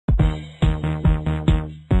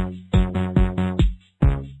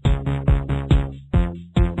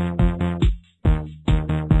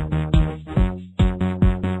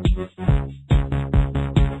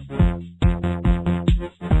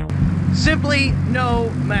Simply no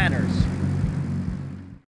manners.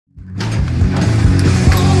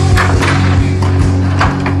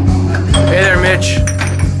 Hey there, Mitch.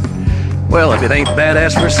 Well, if it ain't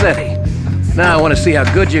Badass Rossetti. Now I want to see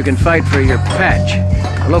how good you can fight for your patch.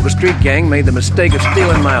 The local street gang made the mistake of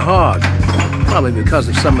stealing my hog. Probably because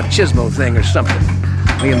of some machismo thing or something.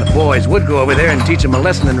 Me and the boys would go over there and teach them a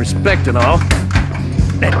lesson in respect and all.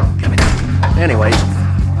 Damn it. Anyways,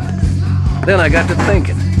 then I got to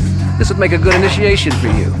thinking. This would make a good initiation for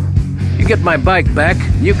you. You get my bike back,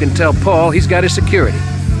 you can tell Paul he's got his security.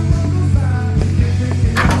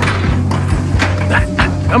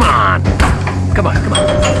 Come on! Come on, come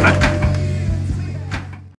on.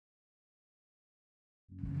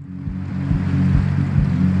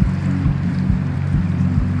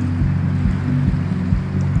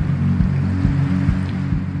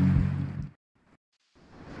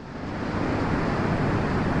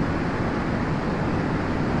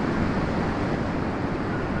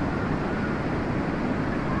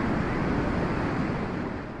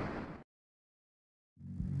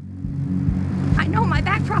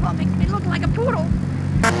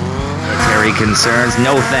 Military concerns?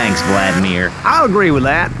 No thanks, Vladimir. I'll agree with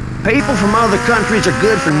that. People from other countries are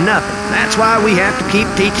good for nothing. That's why we have to keep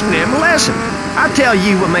teaching them a lesson. I'll tell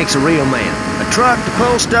you what makes a real man. A truck to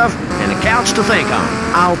pull stuff and a couch to think on.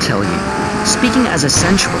 I'll tell you. Speaking as a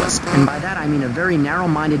sensualist, and by that I mean a very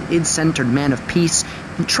narrow-minded, id-centered man of peace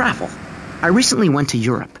and travel. I recently went to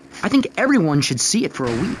Europe. I think everyone should see it for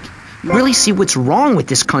a week. Really see what's wrong with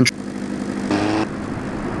this country.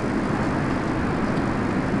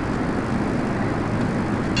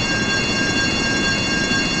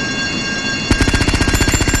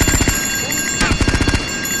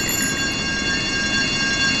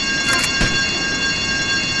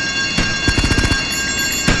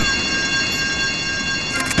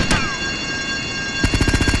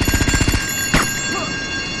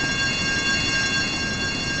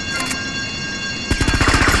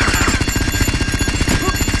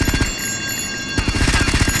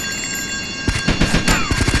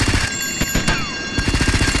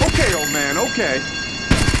 Okay.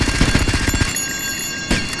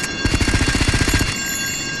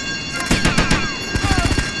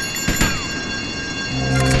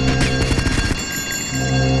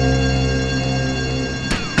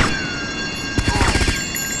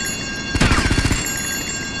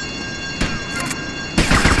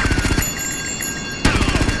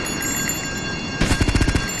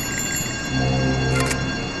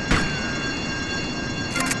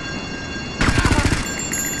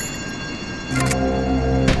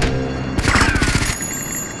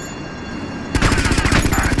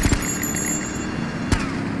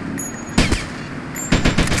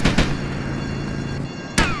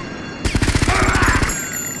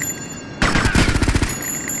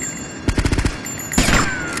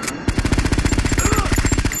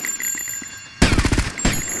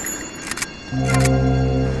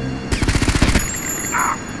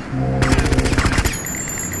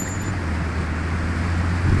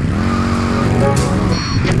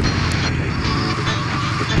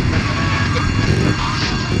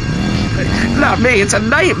 Not me, it's a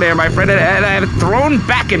nightmare, my friend, and thrown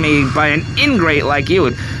back at me by an ingrate like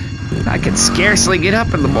you. I can scarcely get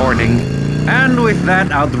up in the morning. And with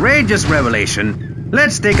that outrageous revelation,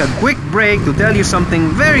 let's take a quick break to tell you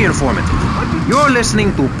something very informative. You're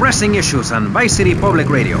listening to Pressing Issues on Vice City Public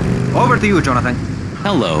Radio. Over to you, Jonathan.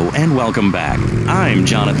 Hello and welcome back. I'm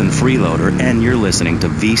Jonathan Freeloader and you're listening to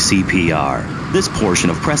VCPR. This portion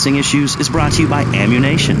of Pressing Issues is brought to you by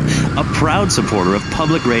Ammu-Nation, a proud supporter of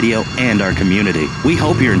public radio and our community. We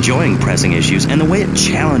hope you're enjoying Pressing Issues and the way it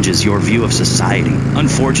challenges your view of society.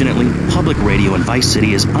 Unfortunately, public radio in Vice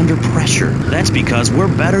City is under pressure. That's because we're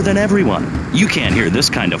better than everyone. You can't hear this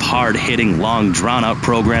kind of hard-hitting, long, drawn-out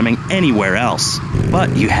programming anywhere else.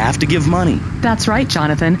 But you have to give money. That's right,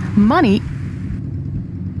 Jonathan. Money.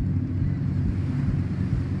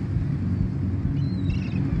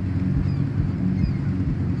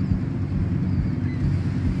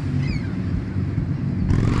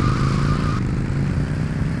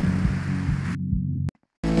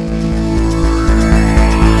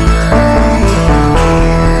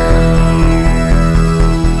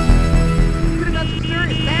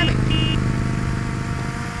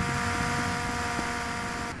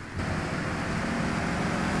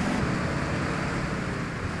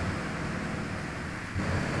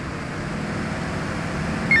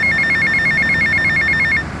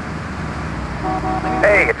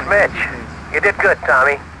 Hey, it's Mitch. You did good,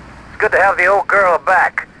 Tommy. It's good to have the old girl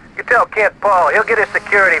back. You tell Kent Paul, he'll get his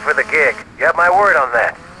security for the gig. You have my word on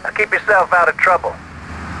that. Now keep yourself out of trouble.